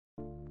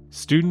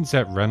Students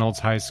at Reynolds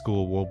High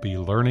School will be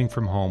learning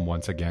from home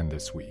once again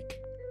this week.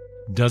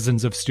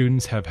 Dozens of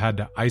students have had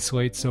to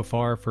isolate so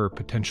far for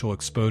potential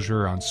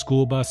exposure on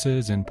school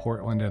buses in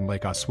Portland and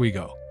Lake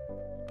Oswego.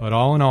 But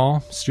all in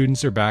all,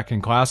 students are back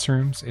in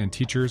classrooms and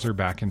teachers are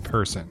back in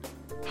person.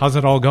 How's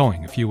it all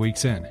going a few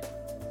weeks in?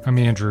 I'm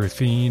Andrew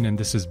Thien, and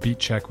this is Beat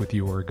Check with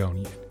You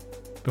Oregonian.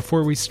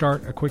 Before we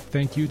start, a quick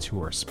thank you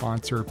to our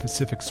sponsor,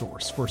 Pacific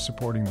Source, for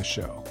supporting the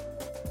show.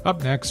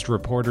 Up next,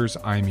 reporters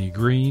Aimee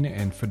Green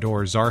and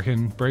Fedor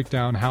Zarhin break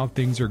down how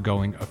things are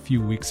going a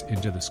few weeks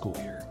into the school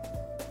year.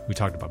 We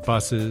talked about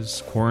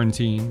buses,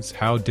 quarantines,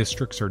 how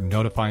districts are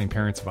notifying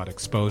parents about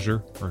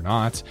exposure or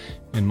not,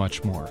 and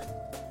much more.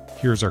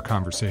 Here's our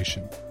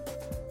conversation.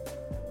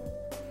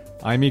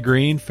 Aimee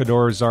Green,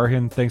 Fedor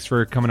Zarhin, thanks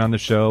for coming on the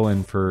show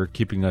and for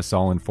keeping us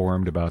all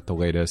informed about the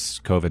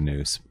latest COVID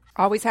news.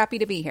 Always happy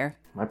to be here.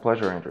 My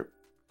pleasure, Andrew.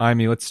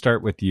 Aimee, let's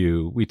start with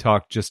you. We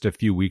talked just a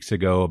few weeks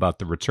ago about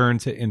the return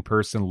to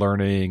in-person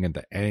learning and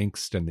the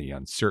angst and the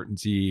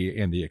uncertainty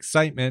and the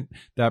excitement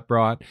that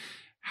brought.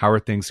 How are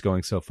things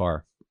going so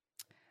far?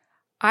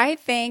 I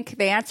think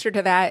the answer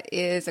to that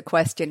is a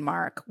question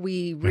mark.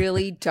 We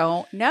really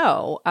don't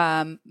know.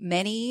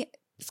 Many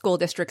school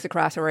districts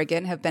across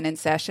Oregon have been in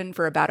session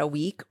for about a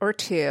week or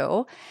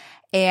two.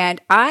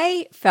 And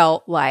I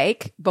felt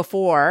like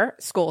before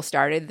school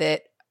started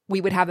that we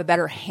would have a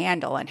better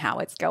handle on how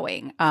it's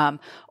going.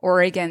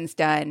 Oregon's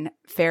done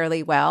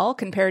fairly well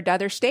compared to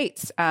other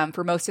states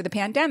for most of the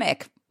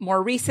pandemic.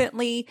 More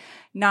recently,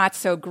 not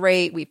so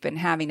great. We've been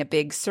having a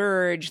big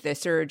surge. The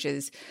surge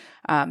is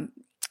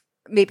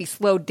maybe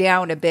slowed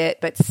down a bit,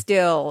 but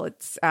still,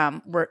 it's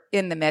we're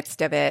in the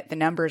midst of it. The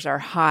numbers are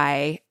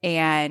high,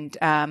 and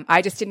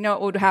I just didn't know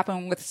what would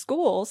happen with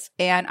schools,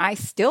 and I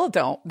still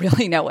don't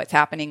really know what's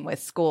happening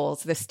with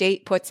schools. The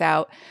state puts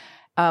out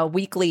a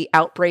weekly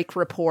outbreak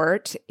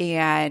report,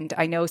 and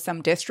I know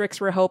some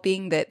districts were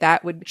hoping that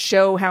that would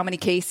show how many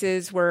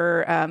cases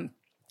were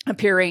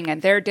appearing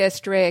in their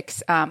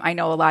districts. I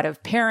know a lot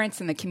of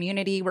parents in the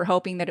community were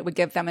hoping that it would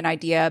give them an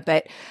idea,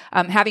 but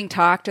having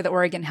talked to the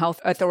Oregon Health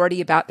Authority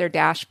about their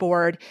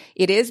dashboard,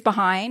 it is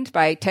behind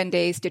by 10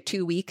 days to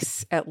 2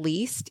 weeks at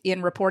least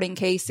in reporting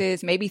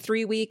cases, maybe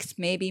 3 weeks,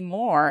 maybe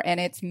more, and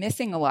it's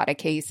missing a lot of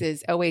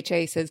cases.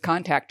 OHA says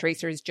contact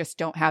tracers just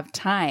don't have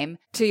time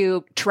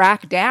to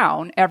track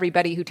down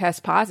everybody who tests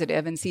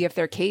positive and see if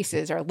their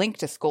cases are linked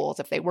to schools,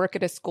 if they work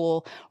at a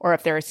school or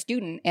if they're a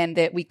student, and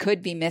that we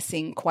could be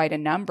missing quite a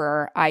number.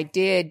 I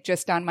did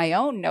just on my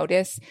own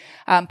notice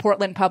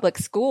Portland Public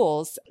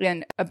Schools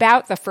in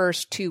about the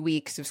first 2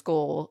 weeks of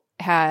school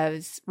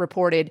has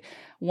reported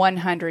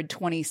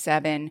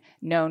 127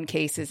 known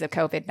cases of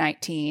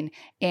COVID-19,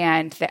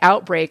 and the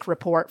outbreak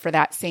report for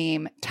that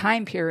same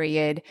time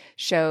period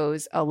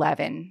shows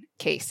 11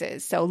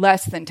 cases. So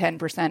less than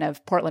 10%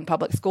 of Portland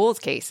Public Schools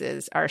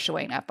cases are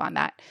showing up on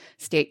that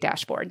state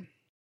dashboard.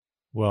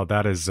 Well,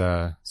 that is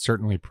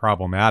certainly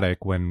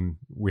problematic when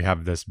we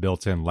have this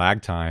built-in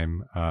lag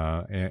time,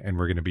 and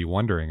we're going to be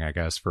wondering, I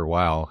guess, for a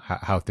while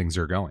how things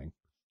are going.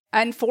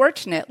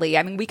 Unfortunately,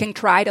 I mean, we can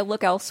try to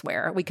look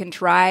elsewhere. We can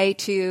try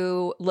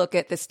to look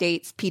at the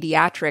state's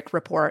pediatric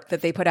report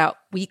that they put out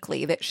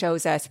weekly that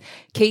shows us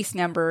case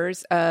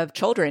numbers of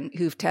children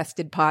who've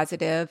tested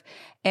positive.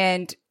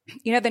 And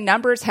you know, the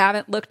numbers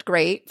haven't looked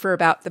great for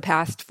about the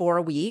past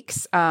 4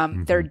 weeks.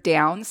 They're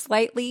down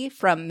slightly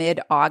from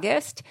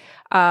mid-August,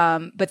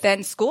 but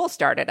then school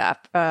started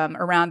up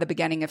around the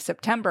beginning of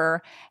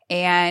September,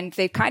 and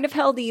they've kind of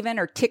held even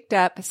or ticked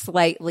up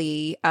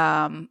slightly.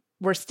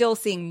 We're still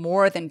seeing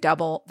more than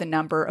double the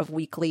number of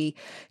weekly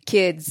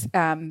kids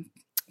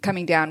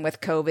coming down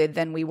with COVID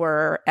than we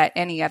were at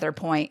any other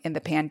point in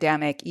the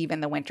pandemic,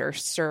 even the winter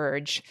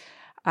surge.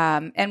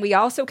 And we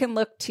also can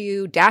look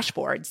to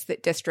dashboards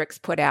that districts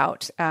put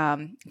out,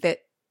 that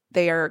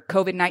they are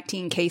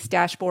COVID-19 case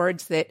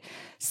dashboards that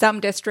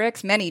some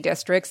districts, many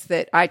districts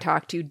that I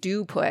talk to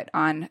do put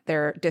on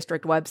their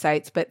district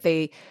websites, but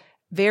they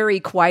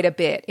vary quite a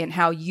bit in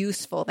how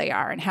useful they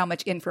are and how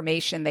much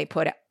information they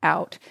put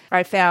out.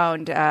 I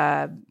found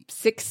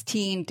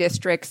 16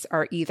 districts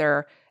are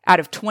either out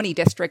of 20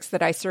 districts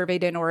that I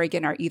surveyed in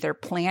Oregon are either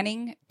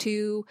planning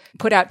to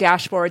put out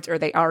dashboards or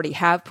they already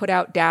have put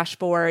out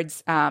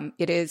dashboards.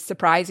 It is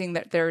surprising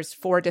that there's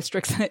 4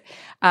 districts,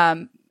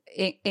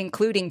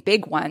 including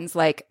big ones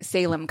like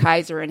Salem,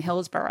 Kaiser, and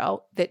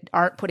Hillsborough, that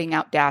aren't putting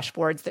out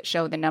dashboards that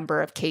show the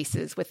number of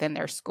cases within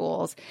their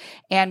schools.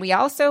 And we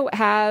also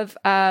have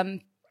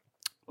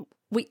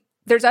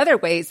there's other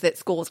ways that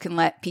schools can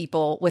let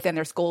people within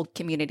their school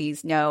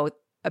communities know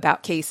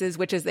about cases,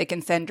 which is they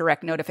can send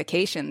direct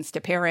notifications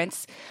to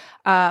parents.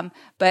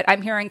 But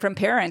I'm hearing from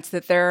parents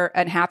that they're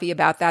unhappy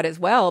about that as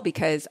well,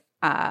 because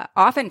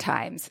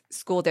oftentimes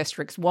school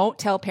districts won't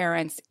tell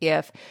parents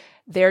if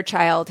their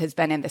child has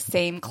been in the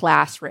same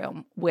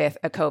classroom with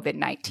a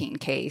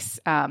COVID-19 case.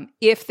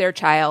 If their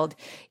child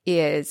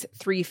is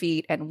 3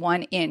 feet and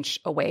 1 inch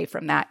away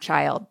from that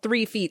child,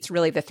 3 feet's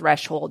really the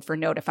threshold for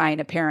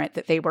notifying a parent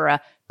that they were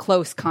a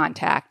close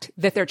contact,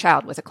 that their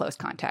child was a close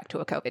contact to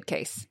a COVID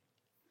case.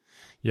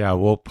 Yeah,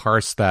 we'll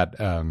parse that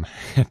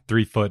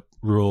 3-foot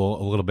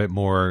rule a little bit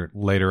more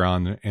later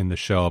on in the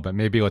show, but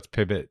maybe let's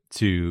pivot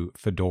to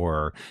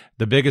Fedora.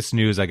 The biggest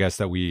news, I guess,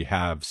 that we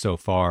have so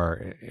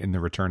far in the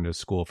return to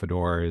school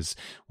Fedora is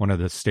one of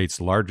the state's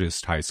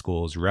largest high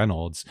schools,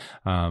 Reynolds,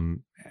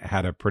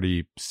 had a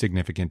pretty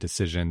significant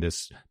decision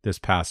this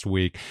past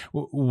week.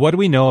 What do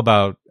we know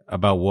about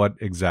what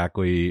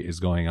exactly is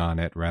going on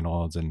at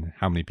Reynolds and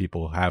how many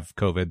people have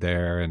COVID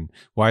there and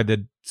why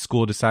the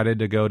school decided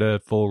to go to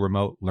full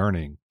remote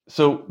learning?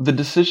 So the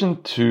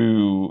decision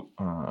to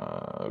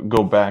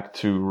go back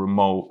to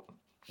remote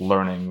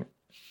learning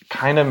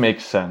kind of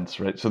makes sense,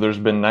 right? So there's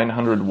been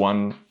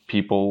 901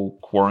 people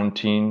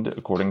quarantined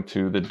according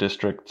to the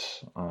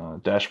district's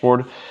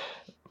dashboard.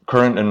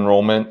 Current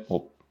enrollment,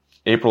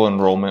 April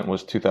enrollment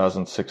was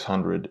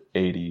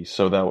 2,680,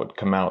 so that would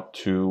come out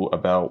to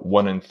about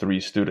 1 in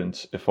 3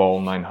 students if all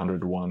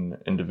 901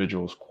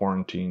 individuals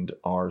quarantined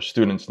are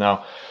students.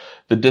 Now,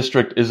 the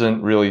district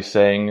isn't really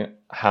saying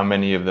how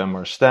many of them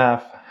are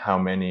staff, how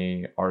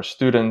many are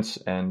students,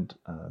 and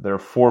there are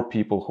 4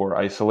 people who are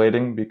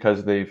isolating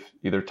because they've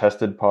either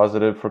tested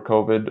positive for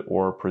COVID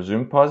or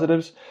presumed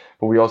positives,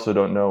 but we also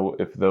don't know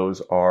if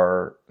those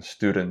are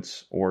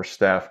students or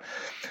staff.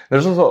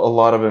 There's also a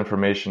lot of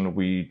information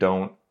we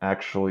don't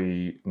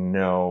actually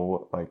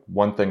know. Like,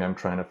 one thing I'm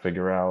trying to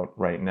figure out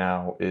right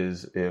now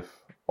is if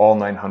all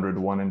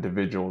 901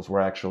 individuals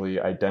were actually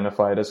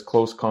identified as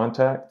close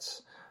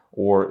contacts,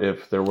 or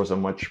if there was a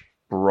much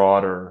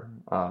broader,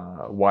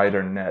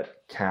 wider net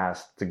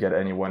cast to get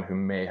anyone who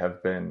may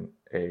have been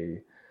a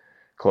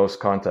close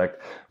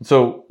contact.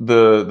 So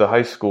the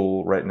high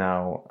school right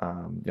now,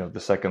 the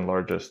second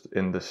largest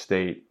in the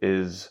state,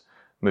 is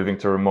moving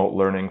to remote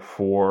learning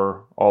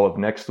for all of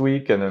next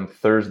week, and then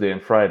Thursday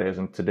and Fridays,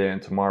 and today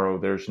and tomorrow,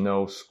 there's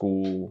no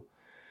school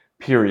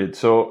period.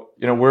 So,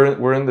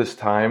 we're in this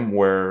time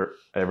where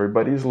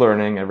everybody's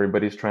learning,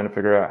 everybody's trying to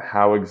figure out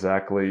how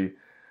exactly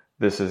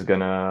this is going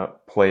to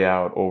play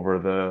out over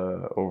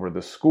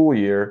the school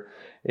year.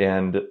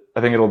 And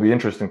I think it'll be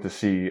interesting to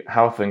see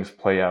how things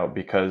play out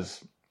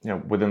because,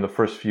 within the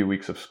first few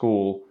weeks of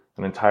school,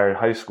 an entire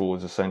high school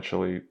is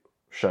essentially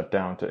shut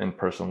down to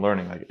in-person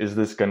learning. Like, is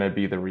this going to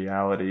be the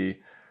reality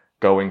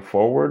going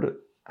forward?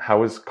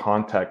 How is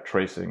contact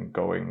tracing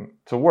going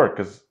to work?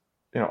 Because,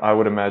 I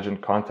would imagine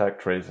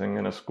contact tracing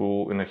in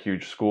a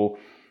huge school,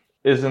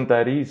 isn't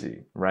that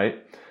easy,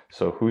 right?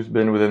 So who's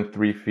been within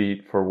 3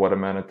 feet for what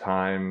amount of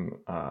time?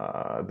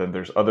 Then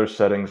there's other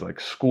settings like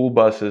school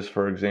buses,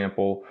 for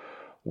example,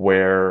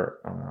 where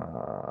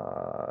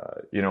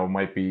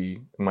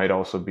might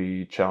also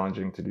be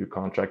challenging to do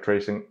contact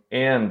tracing,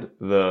 and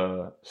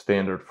the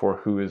standard for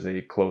who is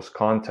a close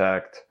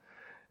contact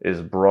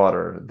is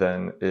broader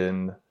than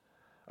in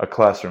a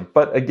classroom.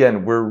 But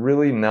again, we're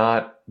really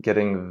not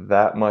getting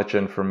that much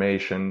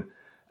information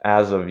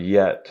as of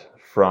yet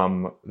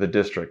from the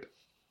district.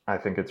 I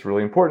think it's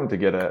really important to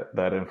get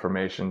that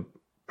information,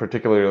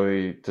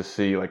 particularly to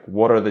see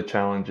what are the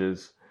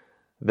challenges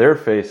they're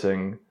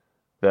facing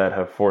that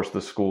have forced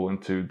the school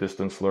into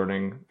distance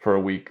learning for a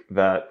week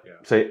that,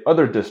 say,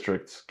 other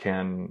districts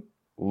can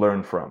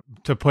learn from.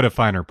 To put a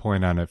finer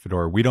point on it,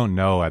 Fedor, we don't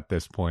know at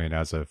this point,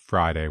 as of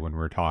Friday when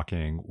we're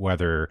talking,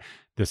 whether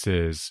this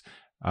is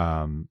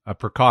a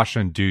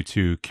precaution due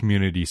to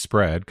community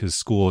spread, because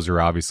schools are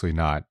obviously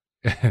not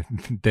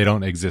they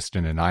don't exist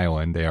in an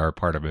island. They are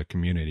part of a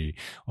community,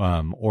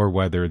 or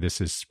whether this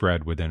is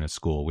spread within a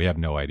school. We have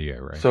no idea,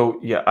 right? So,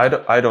 yeah,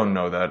 I don't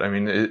know that. I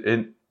mean,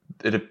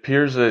 it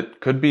appears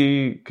it could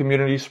be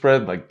community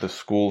spread. Like the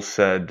school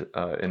said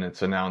in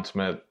its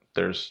announcement,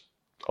 there's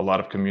a lot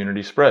of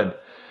community spread.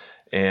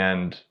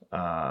 And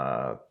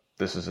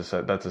that's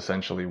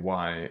essentially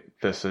why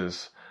this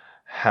is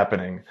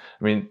happening.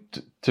 I mean,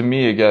 to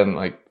me, again,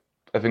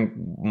 I think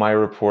my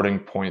reporting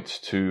points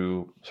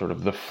to sort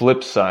of the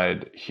flip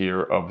side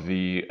here of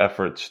the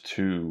efforts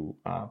to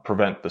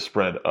prevent the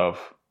spread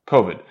of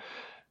COVID.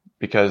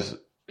 Because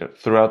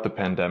throughout the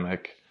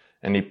pandemic,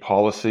 any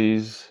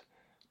policies,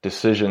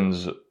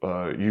 decisions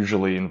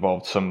usually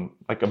involved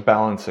a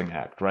balancing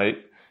act, right?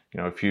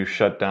 If you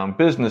shut down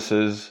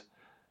businesses,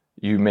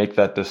 you make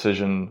that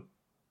decision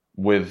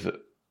with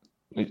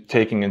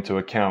taking into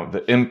account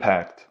the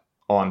impact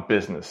on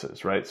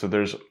businesses, right? So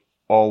there's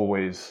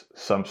always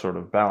some sort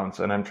of balance.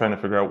 And I'm trying to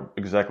figure out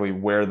exactly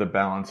where the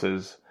balance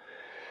is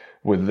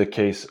with the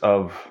case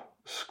of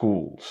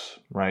schools,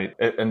 right?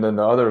 And then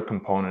the other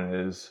component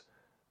is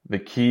the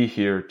key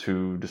here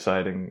to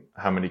deciding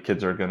how many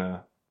kids are going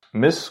to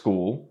miss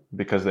school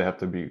because they have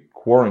to be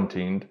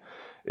quarantined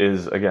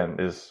is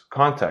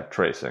contact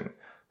tracing.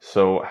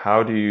 So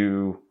how do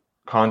you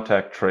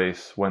contact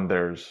trace when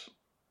there's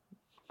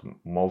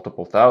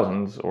multiple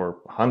thousands or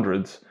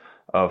hundreds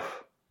of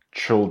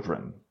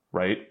children,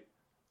 right?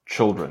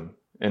 Children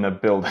in a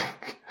building.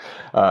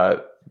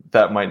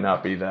 That might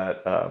not be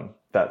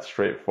that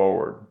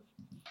straightforward.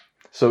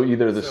 So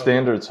either the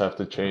standards have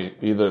to change,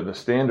 either the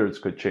standards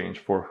could change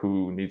for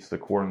who needs to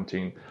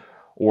quarantine,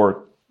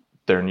 or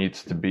there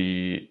needs to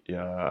be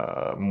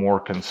more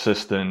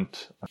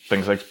consistent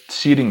things like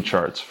seating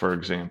charts, for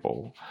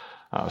example,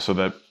 so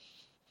that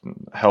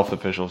health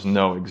officials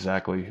know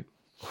exactly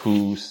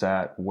who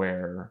sat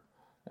where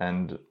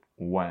and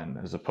when,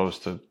 as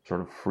opposed to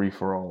sort of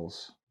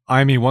free-for-alls.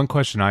 I mean, one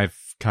question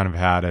I've kind of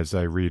had as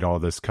I read all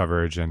this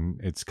coverage, and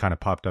it's kind of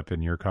popped up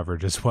in your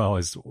coverage as well,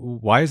 is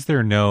why is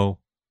there no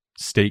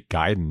state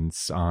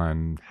guidance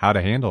on how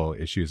to handle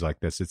issues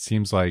like this? It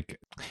seems like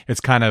it's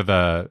kind of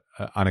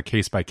on a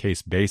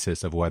case-by-case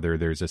basis of whether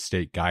there's a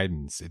state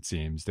guidance. It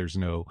seems there's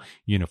no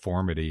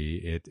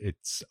uniformity.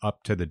 It's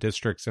up to the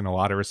districts in a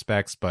lot of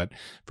respects, but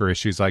for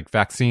issues like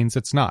vaccines,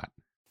 it's not.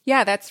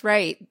 Yeah, that's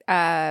right.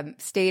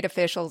 State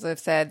officials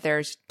have said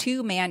there's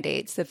two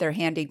mandates that they're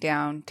handing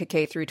down to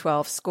K through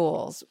 12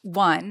 schools.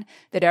 One,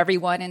 that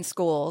everyone in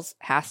schools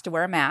has to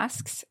wear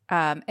masks,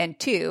 and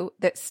two,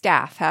 that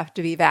staff have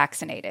to be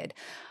vaccinated.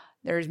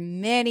 There's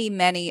many,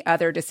 many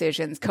other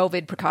decisions,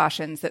 COVID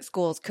precautions that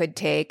schools could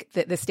take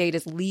that the state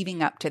is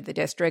leaving up to the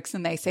districts.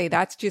 And they say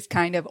that's just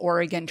kind of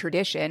Oregon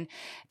tradition,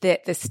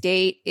 that the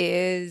state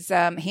is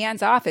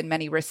hands off in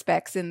many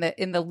respects in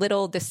the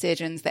little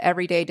decisions, the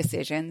everyday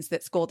decisions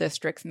that school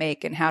districts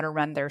make and how to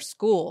run their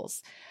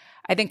schools.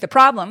 I think the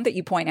problem that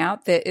you point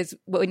out that is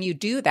when you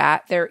do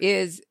that, there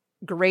is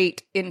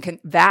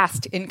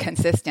vast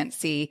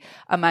inconsistency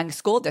among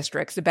school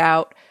districts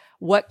about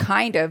what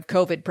kind of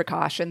COVID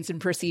precautions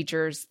and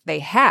procedures they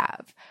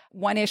have.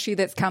 One issue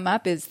that's come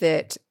up is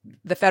that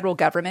the federal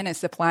government is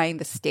supplying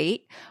the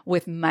state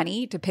with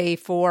money to pay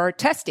for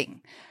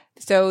testing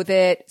so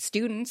that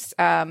students,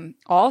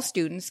 all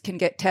students can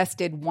get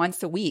tested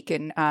once a week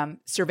in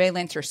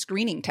surveillance or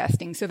screening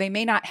testing. So they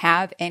may not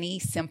have any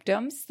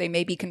symptoms. They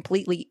may be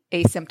completely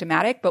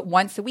asymptomatic, but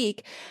once a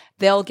week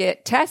they'll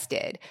get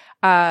tested.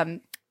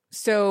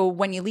 So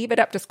when you leave it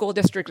up to school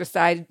districts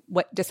to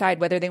decide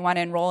whether they want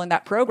to enroll in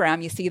that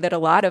program, you see that a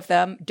lot of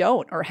them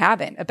don't or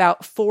haven't.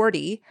 About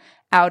 40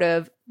 out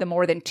of the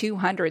more than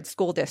 200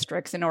 school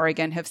districts in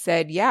Oregon have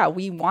said, yeah,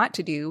 we want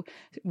to do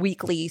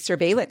weekly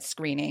surveillance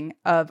screening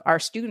of our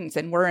students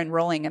and we're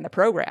enrolling in the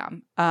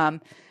program.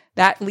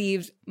 That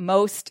leaves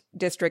most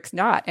districts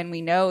not. And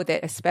we know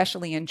that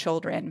especially in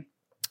children,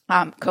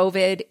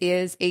 COVID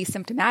is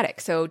asymptomatic.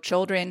 So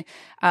children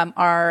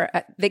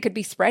they could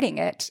be spreading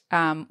it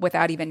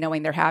without even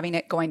knowing they're having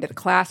it, going to the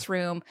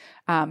classroom,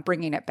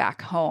 bringing it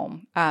back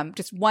home.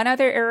 Just one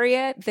other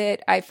area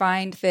that I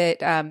find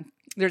that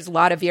there's a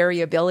lot of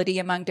variability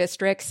among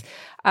districts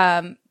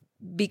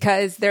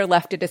because they're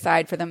left to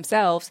decide for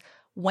themselves,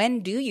 when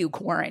do you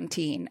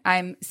quarantine?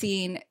 I'm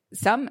seeing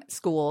some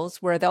schools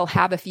where they'll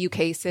have a few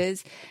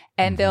cases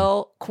and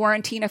they'll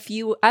quarantine a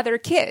few other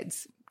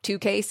kids. 2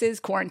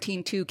 cases,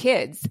 quarantine 2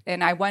 kids.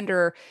 And I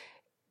wonder,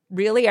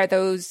 really,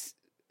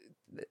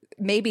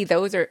 maybe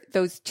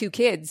those 2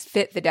 kids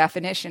fit the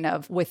definition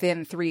of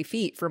within 3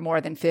 feet for more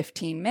than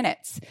 15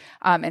 minutes.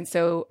 And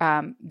so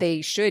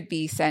they should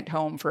be sent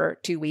home for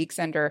 2 weeks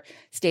under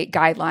state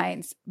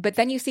guidelines. But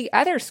then you see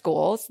other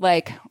schools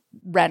like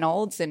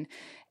Reynolds and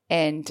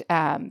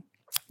the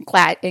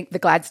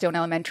Gladstone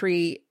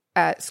Elementary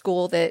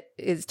School that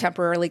is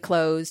temporarily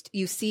closed.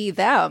 You see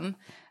them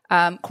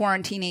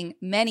quarantining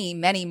many,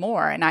 many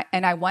more.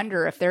 And I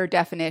wonder if their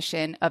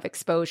definition of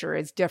exposure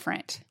is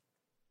different.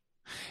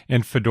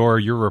 And Fedor,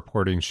 your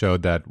reporting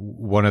showed that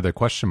one of the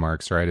question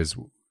marks, right, is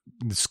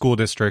the school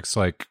districts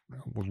like,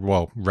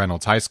 well,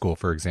 Reynolds High School,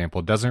 for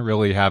example, doesn't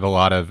really have a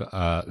lot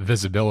of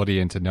visibility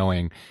into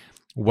knowing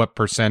what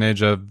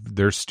percentage of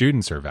their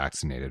students are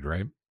vaccinated,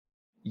 right?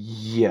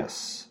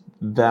 Yes,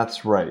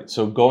 that's right.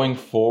 So going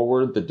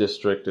forward, the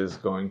district is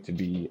going to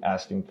be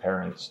asking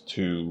parents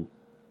to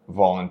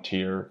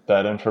volunteer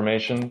that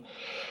information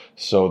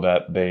so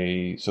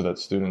that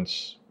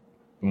students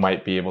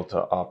might be able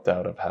to opt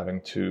out of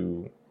having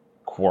to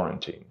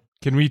quarantine.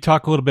 Can we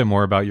talk a little bit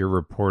more about your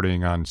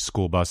reporting on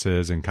school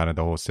buses and kind of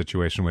the whole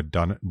situation with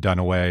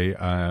Dunaway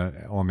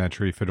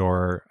Elementary,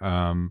 Fedor?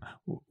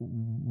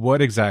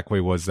 What exactly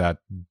was that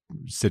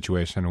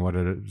situation? What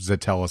does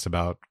it tell us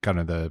about kind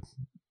of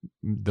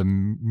the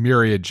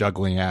myriad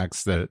juggling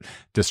acts that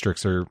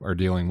districts are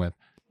dealing with?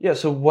 Yeah,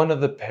 so one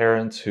of the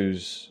parents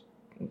who's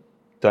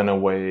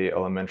Dunaway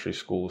Elementary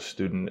School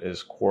student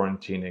is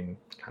quarantining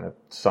kind of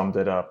summed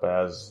it up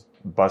as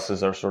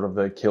buses are sort of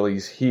the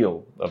Achilles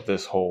heel of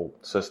this whole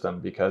system,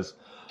 because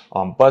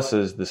on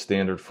buses, the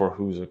standard for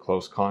who's a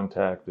close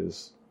contact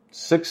is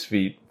 6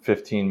 feet,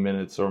 15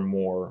 minutes or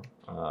more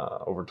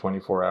over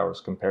 24 hours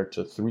compared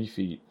to 3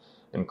 feet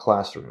in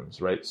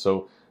classrooms, right?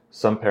 So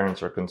some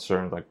parents are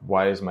concerned, like,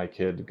 why is my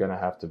kid going to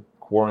have to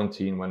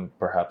quarantine when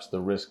perhaps the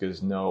risk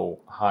is no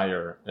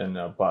higher in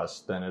a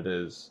bus than it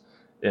is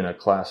in a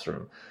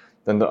classroom?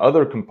 Then the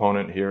other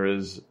component here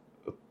is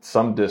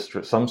some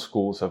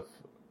schools have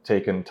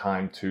taken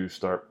time to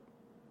start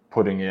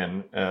putting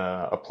in,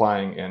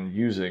 applying and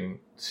using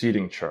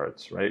seating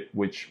charts, right?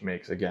 Which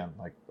makes, again,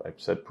 like I've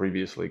said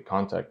previously,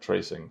 contact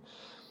tracing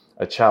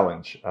a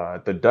challenge.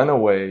 The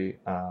Dunaway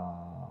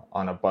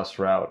on a bus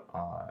route,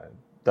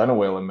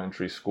 Dunaway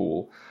Elementary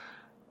School,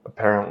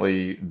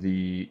 apparently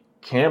the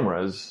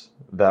cameras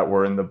that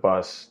were in the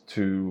bus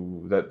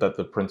that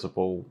the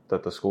principal,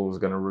 that the school was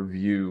going to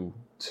review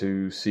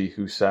to see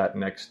who sat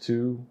next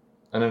to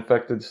an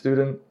infected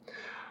student.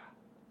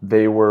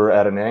 They were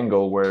at an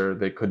angle where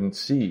they couldn't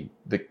see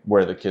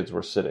where the kids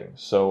were sitting.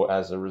 So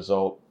as a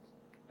result,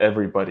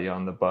 everybody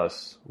on the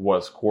bus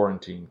was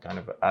quarantined, kind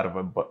of out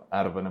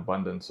of an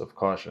abundance of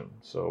caution.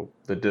 So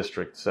the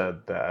district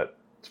said that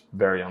it's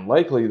very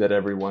unlikely that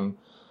everyone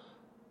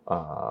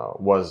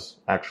was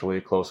actually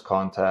a close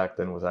contact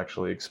and was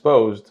actually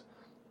exposed.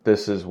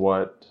 This is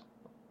what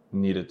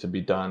needed to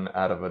be done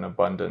out of an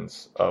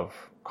abundance of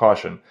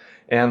caution.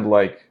 And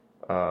like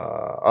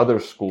other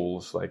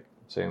schools, like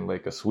say in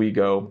Lake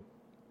Oswego,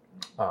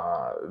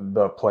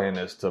 the plan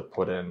is to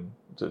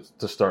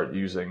to start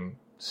using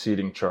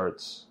seating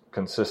charts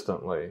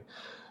consistently.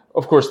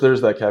 Of course,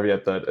 there's that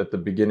caveat that at the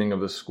beginning of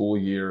the school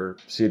year,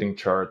 seating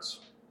charts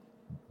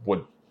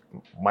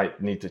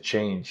might need to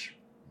change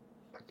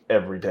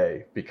every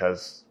day,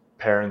 because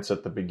parents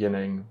at the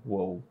beginning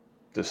will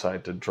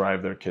decide to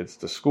drive their kids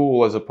to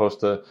school as opposed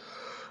to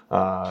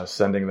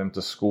sending them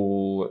to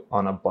school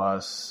on a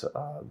bus.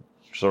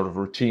 Sort of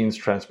routines,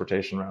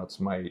 transportation routes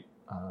might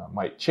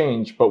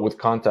change, but with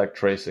contact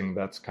tracing,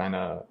 that's kind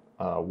of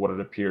what it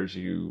appears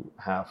you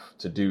have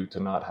to do to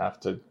not have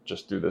to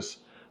just do this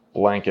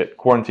blanket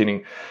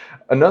quarantining.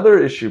 Another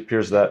issue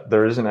appears that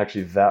there isn't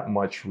actually that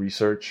much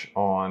research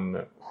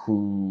on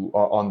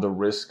the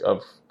risk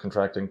of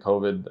contracting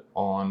COVID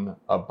on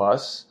a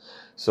bus.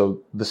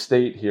 So the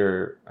state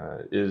here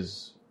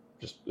is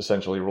just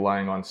essentially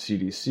relying on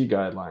CDC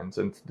guidelines,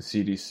 and the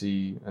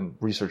CDC and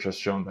research has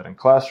shown that in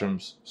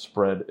classrooms,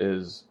 spread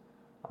is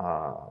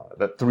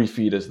that 3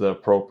 feet is the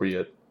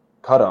appropriate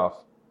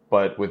cutoff,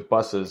 but with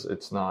buses,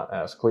 it's not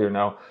as clear.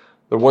 Now,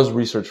 there was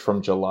research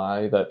from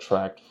July that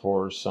tracked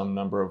for some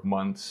number of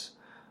months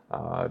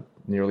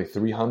nearly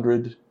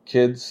 300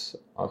 kids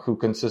who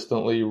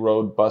consistently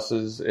rode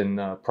buses in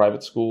a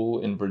private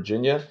school in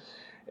Virginia.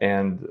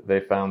 And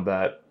they found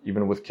that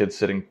even with kids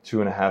sitting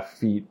 2.5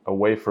 feet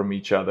away from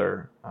each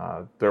other,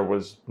 there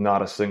was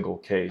not a single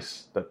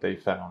case that they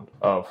found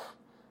of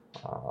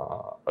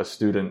a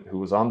student who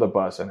was on the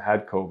bus and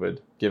had COVID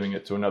giving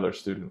it to another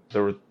student.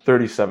 There were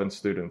 37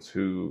 students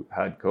who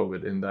had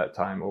COVID in that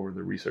time over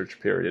the research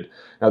period.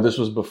 Now, this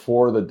was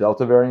before the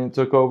Delta variant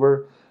took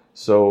over.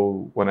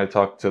 So when I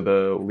talked to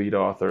the lead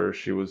author,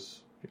 she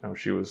was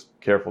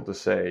careful to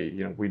say,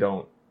 we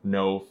don't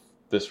know if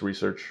this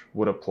research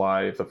would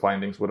apply, if the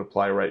findings would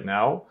apply right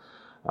now.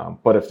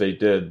 But if they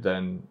did,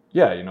 then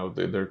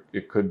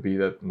it could be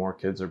that more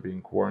kids are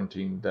being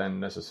quarantined than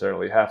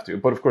necessarily have to.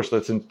 But of course,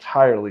 that's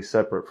entirely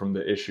separate from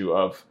the issue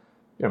of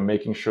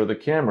making sure the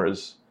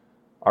cameras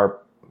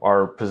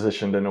are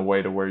positioned in a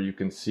way to where you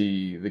can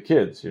see the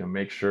kids.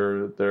 Make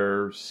sure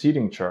there are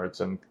seating charts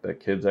and that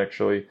kids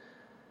actually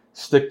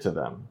stick to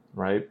them,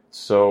 right?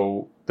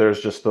 So there's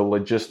just the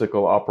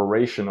logistical,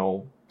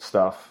 operational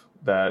stuff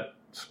that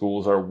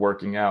schools are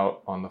working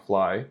out on the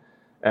fly.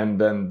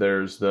 And then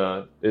there's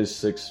is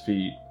 6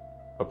 feet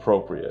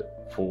appropriate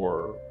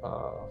for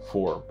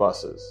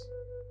buses?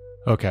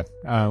 Okay,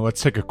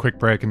 let's take a quick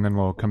break and then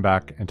we'll come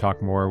back and talk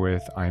more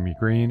with Aimee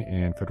Green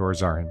and Fedor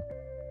Zarhin.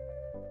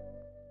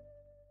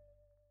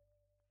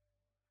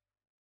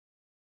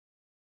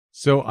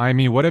 So,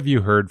 Aimee, what have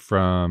you heard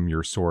from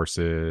your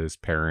sources,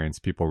 parents,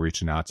 people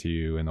reaching out to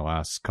you in the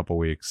last couple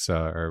weeks?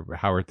 Or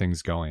how are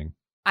things going?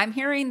 I'm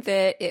hearing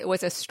that it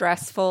was a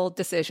stressful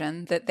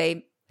decision that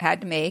they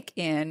had to make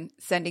in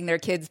sending their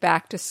kids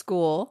back to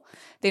school.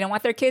 They don't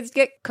want their kids to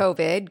get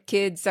COVID.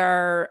 Kids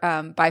are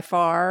by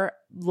far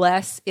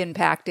less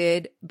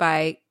impacted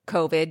by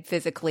COVID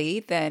physically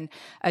than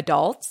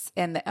adults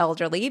and the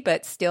elderly,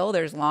 but still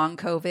there's long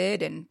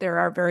COVID and there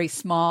are very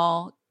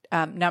small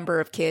number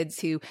of kids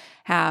who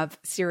have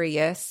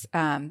serious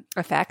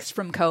effects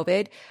from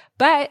COVID.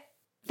 But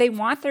they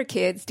want their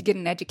kids to get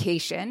an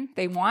education.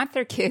 They want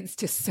their kids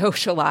to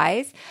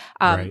socialize.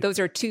 Right. Those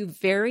are two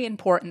very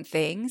important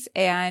things.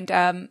 And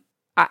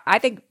I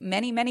think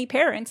many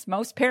parents,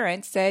 most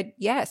parents said,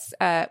 yes,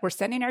 we're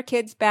sending our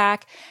kids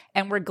back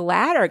and we're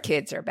glad our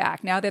kids are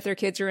back. Now that their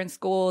kids are in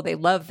school, they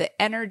love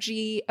the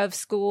energy of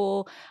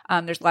school.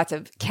 There's lots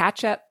of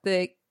catch up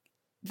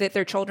that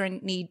their children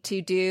need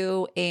to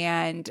do.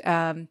 And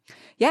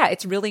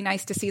it's really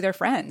nice to see their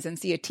friends and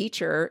see a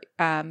teacher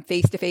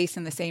face to face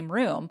in the same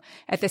room.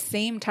 At the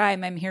same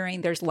time, I'm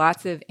hearing there's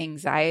lots of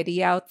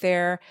anxiety out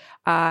there.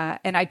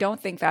 And I don't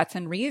think that's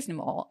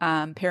unreasonable.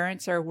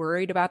 Parents are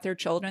worried about their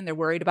children. They're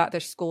worried about their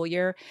school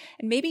year,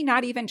 and maybe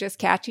not even just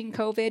catching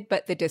COVID,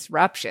 but the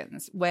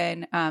disruptions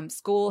when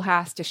school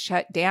has to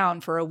shut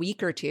down for a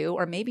week or two,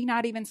 or maybe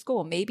not even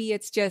school. Maybe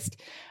it's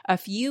just a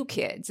few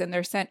kids and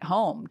they're sent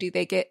home. Do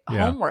they get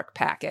homework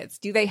packets?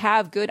 Do they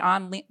have good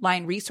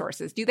online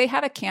resources? Do they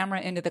have a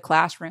camera into the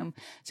classroom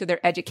so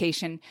their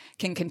education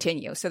can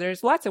continue? So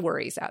there's lots of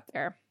worries out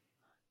there.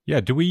 Yeah.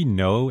 Do we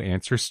know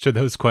answers to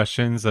those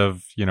questions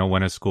of,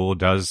 when a school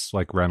does,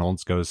 like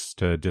Reynolds, goes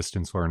to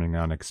distance learning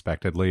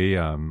unexpectedly?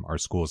 Are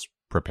schools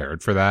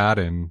prepared for that?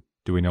 And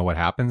Do we know what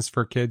happens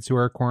for kids who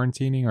are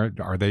quarantining, or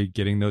are they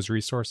getting those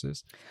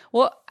resources?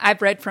 Well,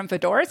 I've read from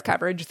Fedora's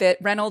coverage that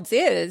Reynolds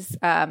is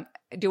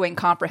doing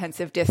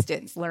comprehensive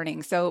distance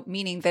learning. So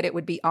meaning that it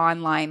would be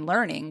online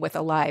learning with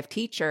a live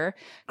teacher.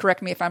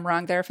 Correct me if I'm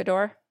wrong there,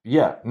 Fedora.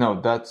 Yeah,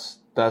 no,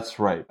 that's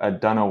right.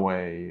 At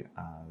Dunaway,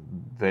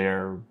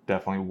 there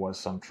definitely was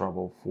some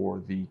trouble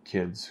for the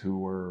kids who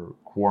were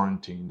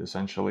quarantined.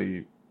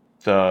 Essentially,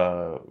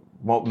 the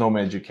Multnomah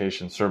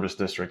Education Service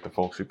District, the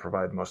folks who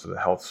provide most of the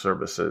health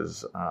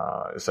services,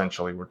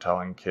 essentially were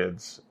telling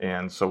kids,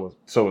 and so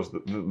was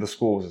the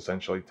school was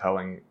essentially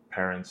telling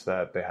parents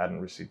that they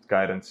hadn't received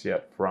guidance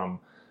yet from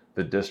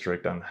the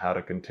district on how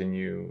to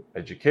continue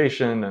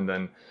education. And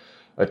then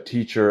a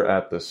teacher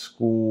at the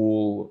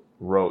school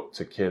wrote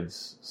to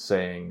kids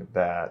saying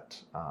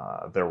that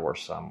there were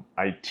some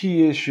IT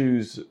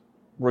issues.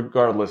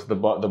 Regardless, the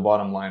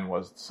bottom line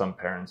was some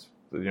parents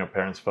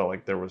felt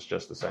like there was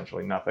just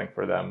essentially nothing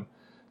for them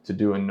to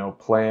do and no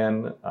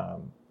plan.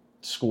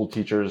 School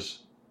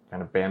teachers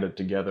kind of banded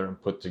together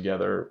and put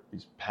together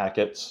these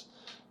packets,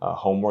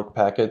 homework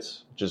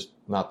packets, just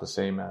not the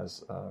same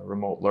as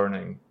remote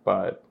learning,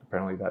 but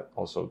apparently that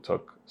also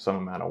took some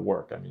amount of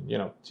work. I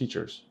mean,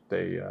 teachers,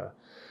 they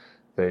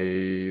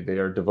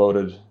are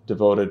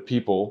devoted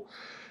people,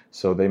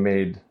 so they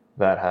made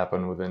that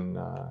happen within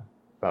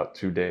about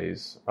 2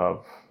 days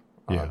of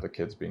the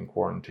kids being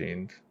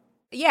quarantined.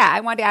 Yeah, I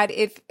want to add,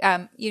 if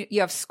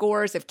you have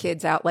scores of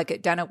kids out like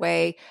at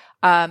Dunaway,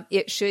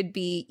 it should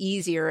be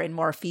easier and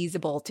more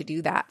feasible to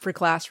do that for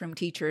classroom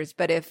teachers.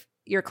 But if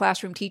your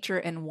classroom teacher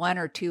and one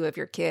or two of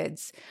your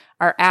kids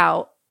are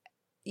out,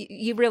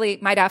 you really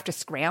might have to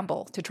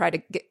scramble to try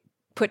to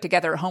put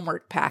together a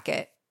homework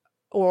packet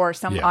or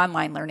some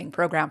online learning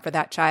program for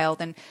that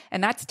child. And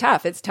that's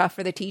tough. It's tough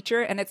for the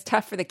teacher and it's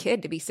tough for the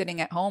kid to be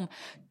sitting at home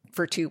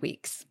for 2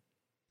 weeks.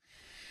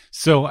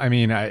 So, I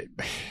mean,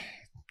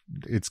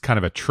 it's kind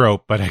of a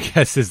trope, but I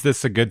guess, is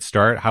this a good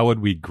start? How would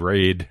we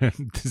grade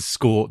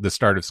the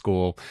start of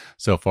school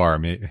so far? I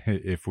mean,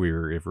 if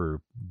we're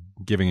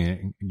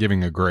giving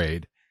a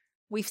grade,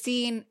 we've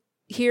seen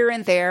here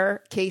and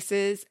there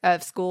cases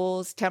of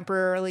schools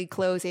temporarily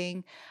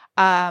closing.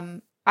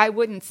 I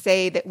wouldn't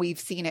say that we've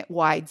seen it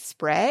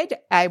widespread.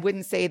 I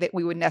wouldn't say that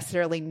we would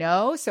necessarily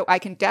know. So I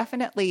can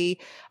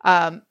definitely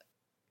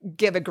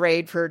give a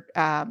grade for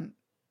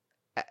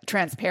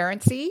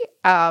transparency,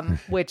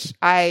 which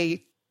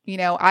I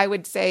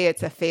would say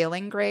it's a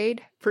failing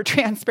grade for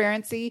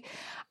transparency.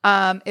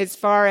 As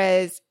far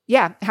as,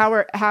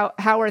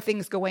 how are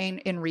things going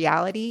in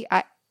reality?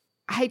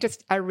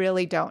 I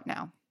really don't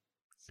know.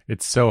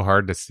 It's so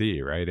hard to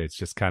see, right? It's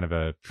just kind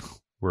of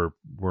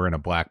we're in a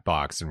black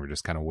box and we're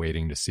just kind of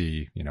waiting to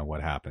see,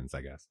 what happens,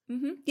 I guess.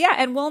 Mm-hmm. Yeah.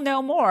 And we'll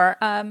know more,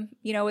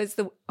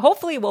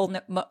 hopefully we'll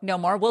know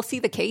more. We'll see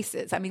the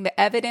cases. I mean, the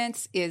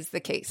evidence is the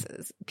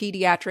cases,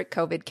 pediatric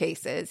COVID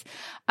cases,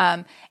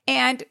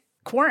 and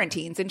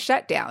quarantines and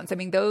shutdowns. I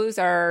mean, those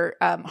are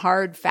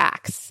hard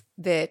facts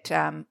that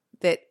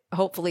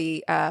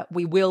hopefully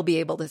we will be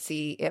able to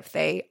see if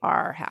they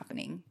are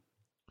happening.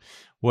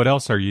 What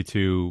else are you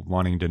two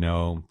wanting to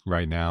know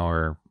right now,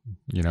 or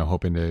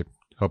hoping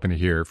to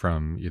hear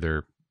from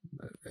either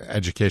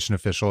education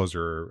officials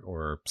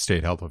or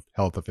state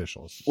health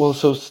officials? Well,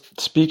 so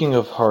speaking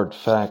of hard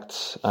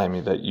facts,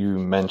 Amy, that you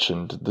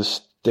mentioned, the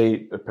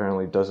state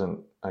apparently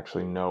doesn't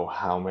actually know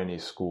how many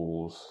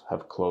schools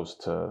have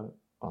closed to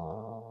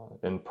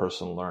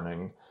in-person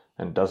learning,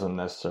 and doesn't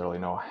necessarily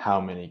know how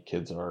many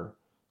kids are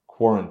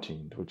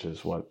quarantined, which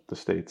is what the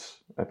state's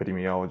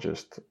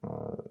epidemiologist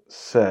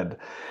said.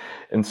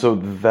 And so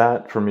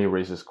that, for me,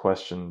 raises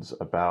questions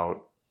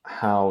about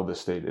how the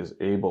state is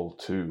able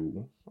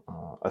to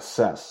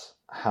assess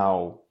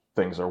how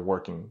things are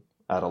working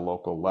at a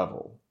local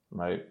level,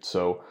 right?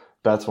 So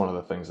that's one of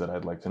the things that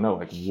I'd like to know.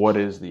 Like, what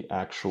is the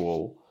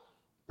actual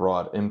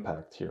broad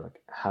impact here?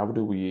 Like, how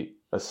do we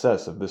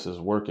assess if this is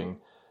working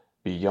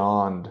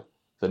beyond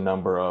the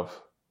number of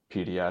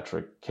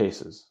pediatric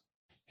cases?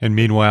 And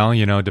meanwhile,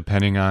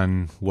 depending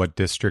on what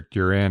district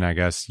you're in, I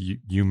guess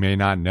you may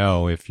not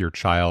know if your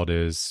child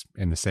is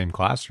in the same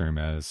classroom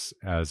as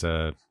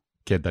a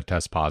kid that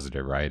tests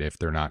positive, right? If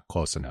they're not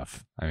close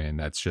enough. I mean,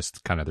 that's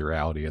just kind of the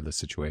reality of the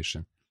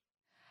situation.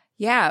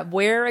 Yeah.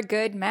 Wear a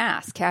good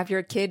mask. Have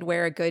your kid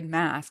wear a good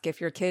mask. If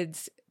your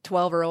kid's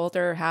 12 or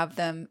older, have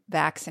them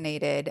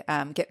vaccinated,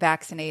 get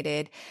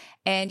vaccinated.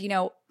 And,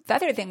 the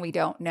other thing we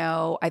don't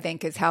know, I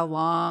think, is how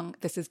long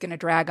this is going to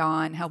drag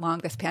on, how long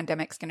this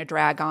pandemic's going to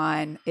drag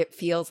on. It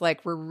feels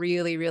like we're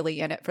really, really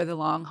in it for the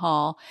long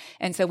haul.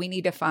 And so we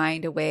need to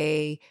find a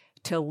way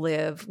to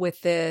live with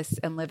this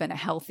and live in a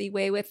healthy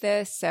way with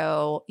this.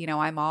 So,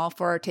 I'm all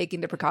for taking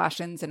the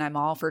precautions and I'm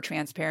all for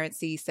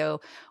transparency.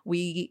 So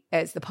we,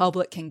 as the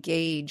public, can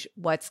gauge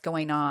what's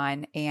going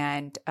on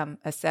and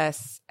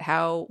assess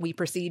how we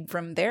proceed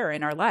from there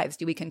in our lives.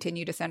 Do we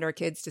continue to send our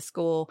kids to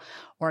school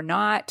or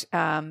not?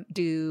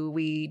 Do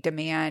we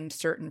demand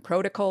certain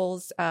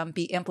protocols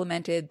be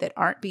implemented that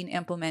aren't being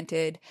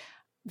implemented?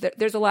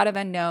 There's a lot of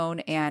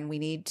unknown and we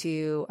need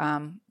to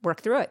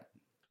work through it.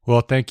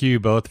 Well, thank you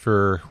both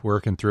for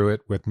working through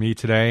it with me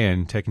today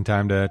and taking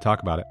time to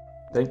talk about it.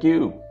 Thank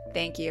you.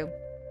 Thank you.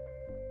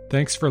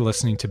 Thanks for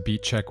listening to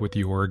Beat Check with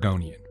the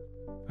Oregonian.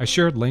 I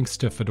shared links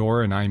to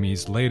Fedora and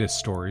IME's latest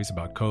stories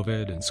about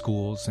COVID and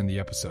schools in the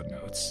episode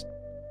notes.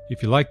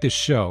 If you like this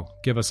show,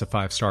 give us a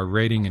 5-star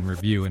rating and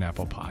review in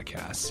Apple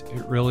Podcasts.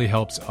 It really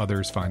helps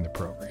others find the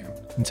program.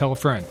 And tell a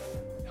friend.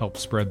 Help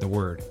spread the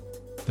word.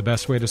 The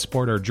best way to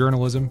support our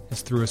journalism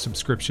is through a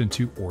subscription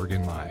to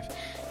Oregon Live.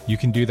 You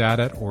can do that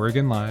at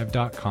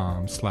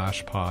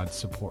OregonLive.com/pod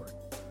support.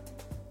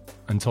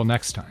 Until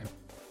next time.